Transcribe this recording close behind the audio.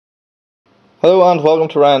Hello and welcome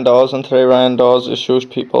to Ryan Dawes, and today Ryan Dawes just shows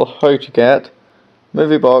people how to get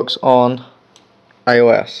MovieBox on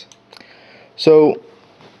iOS. So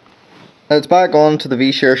it's back on to the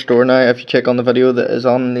VShare store now. If you check on the video that is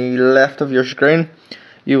on the left of your screen,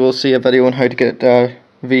 you will see a video on how to get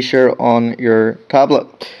VShare on your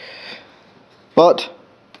tablet. But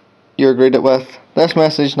you're greeted with this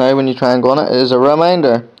message now when you try and go on it. It is a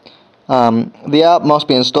reminder. The app must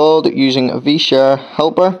be installed using VShare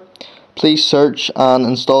Helper. Please search and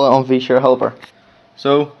install it on VShare Helper.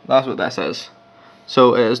 So that's what this is.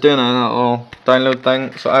 So it is doing a little download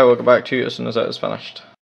thing, so I will get back to you as soon as it is finished.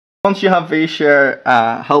 Once you have VShare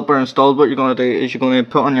Helper installed, what you're going to do is you're going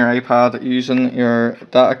to put on your iPad using your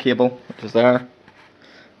data cable, which is there,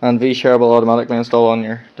 and VShare will automatically install on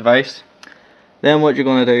your device. Then what you're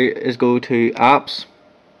going to do is go to Apps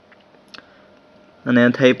and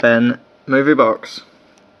then type in MovieBox.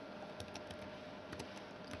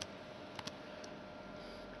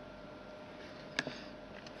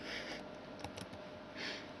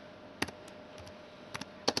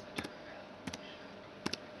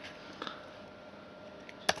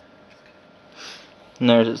 And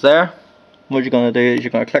it's there. What you're going to do is you're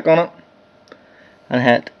going to click on it and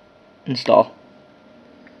hit install.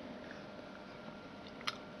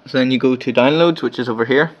 So then you go to downloads, which is over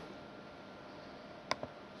here,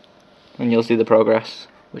 and you'll see the progress,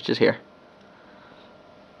 which is here.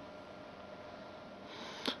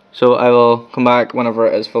 So I will come back whenever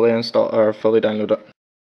it is fully installed or fully downloaded.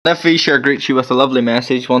 If VShare greets you with a lovely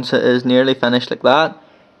message once it is nearly finished like that,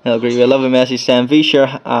 it'll greet you with a lovely message saying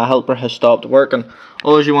VShare Helper has stopped working.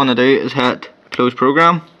 All you want to do is hit close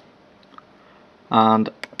program and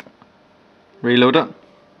reload it,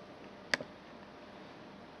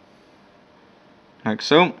 like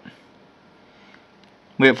so.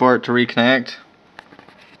 Wait for it to reconnect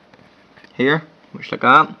here, which like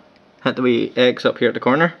that. Hit the wee X up here at the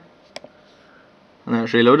corner, and then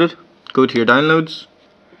it's reloaded. Go to your downloads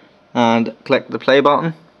and click the play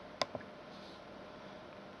button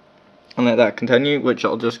and let that continue, which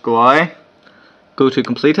I'll just go aye. Go to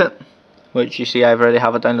complete it, which you see I've already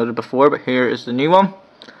have it downloaded before, but here is the new one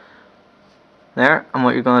there. And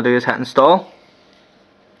what you're going to do is hit install,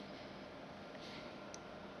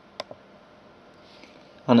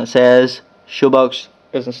 and it says Showbox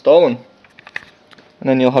is installing, and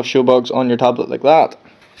then you'll have Showbox on your tablet like that.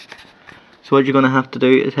 So what you're going to have to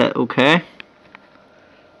do is hit OK,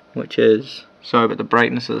 which is, sorry about the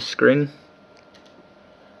brightness of the screen.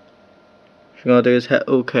 What you're going to do is hit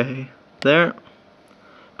OK there,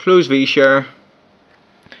 close VShare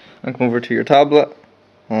and come over to your tablet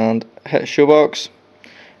and hit Showbox.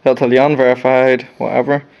 It'll tell you unverified,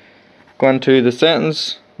 whatever. Go into the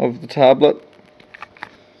settings of the tablet,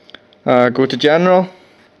 go to general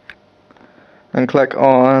and click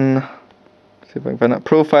on, see if I can find it,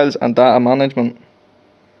 profiles and data management,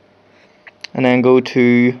 and then go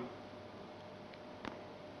to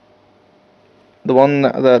the one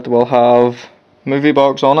that will have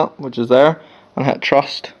MovieBox on it, which is there, and hit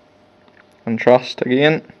trust and trust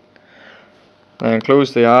again, and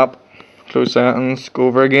close the app, close settings, go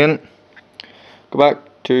over again, go back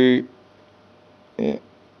to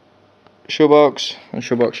Showbox, and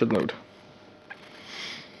Showbox should load.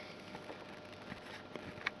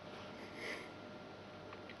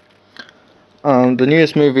 The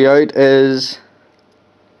newest movie out is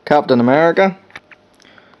Captain America.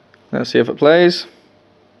 Let's see if it plays.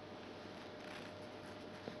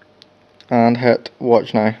 And hit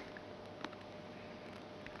watch now.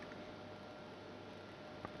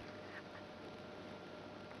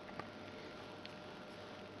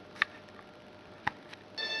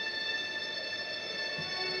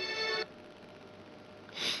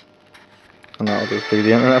 And that'll go through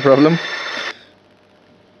the internet problem.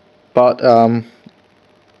 But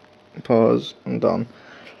pause and done.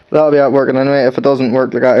 That'll be out working anyway. If it doesn't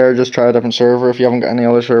work like that here, just try a different server. If you haven't got any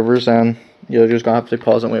other servers, then you're just gonna have to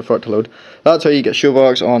pause and wait for it to load. That's how you get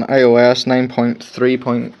Showbox on iOS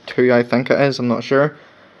 9.3.2, I think it is, I'm not sure.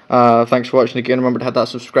 Thanks for watching again. Remember to hit that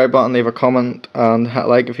subscribe button, leave a comment and hit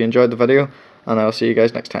like if you enjoyed the video, and I'll see you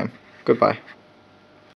guys next time. Goodbye.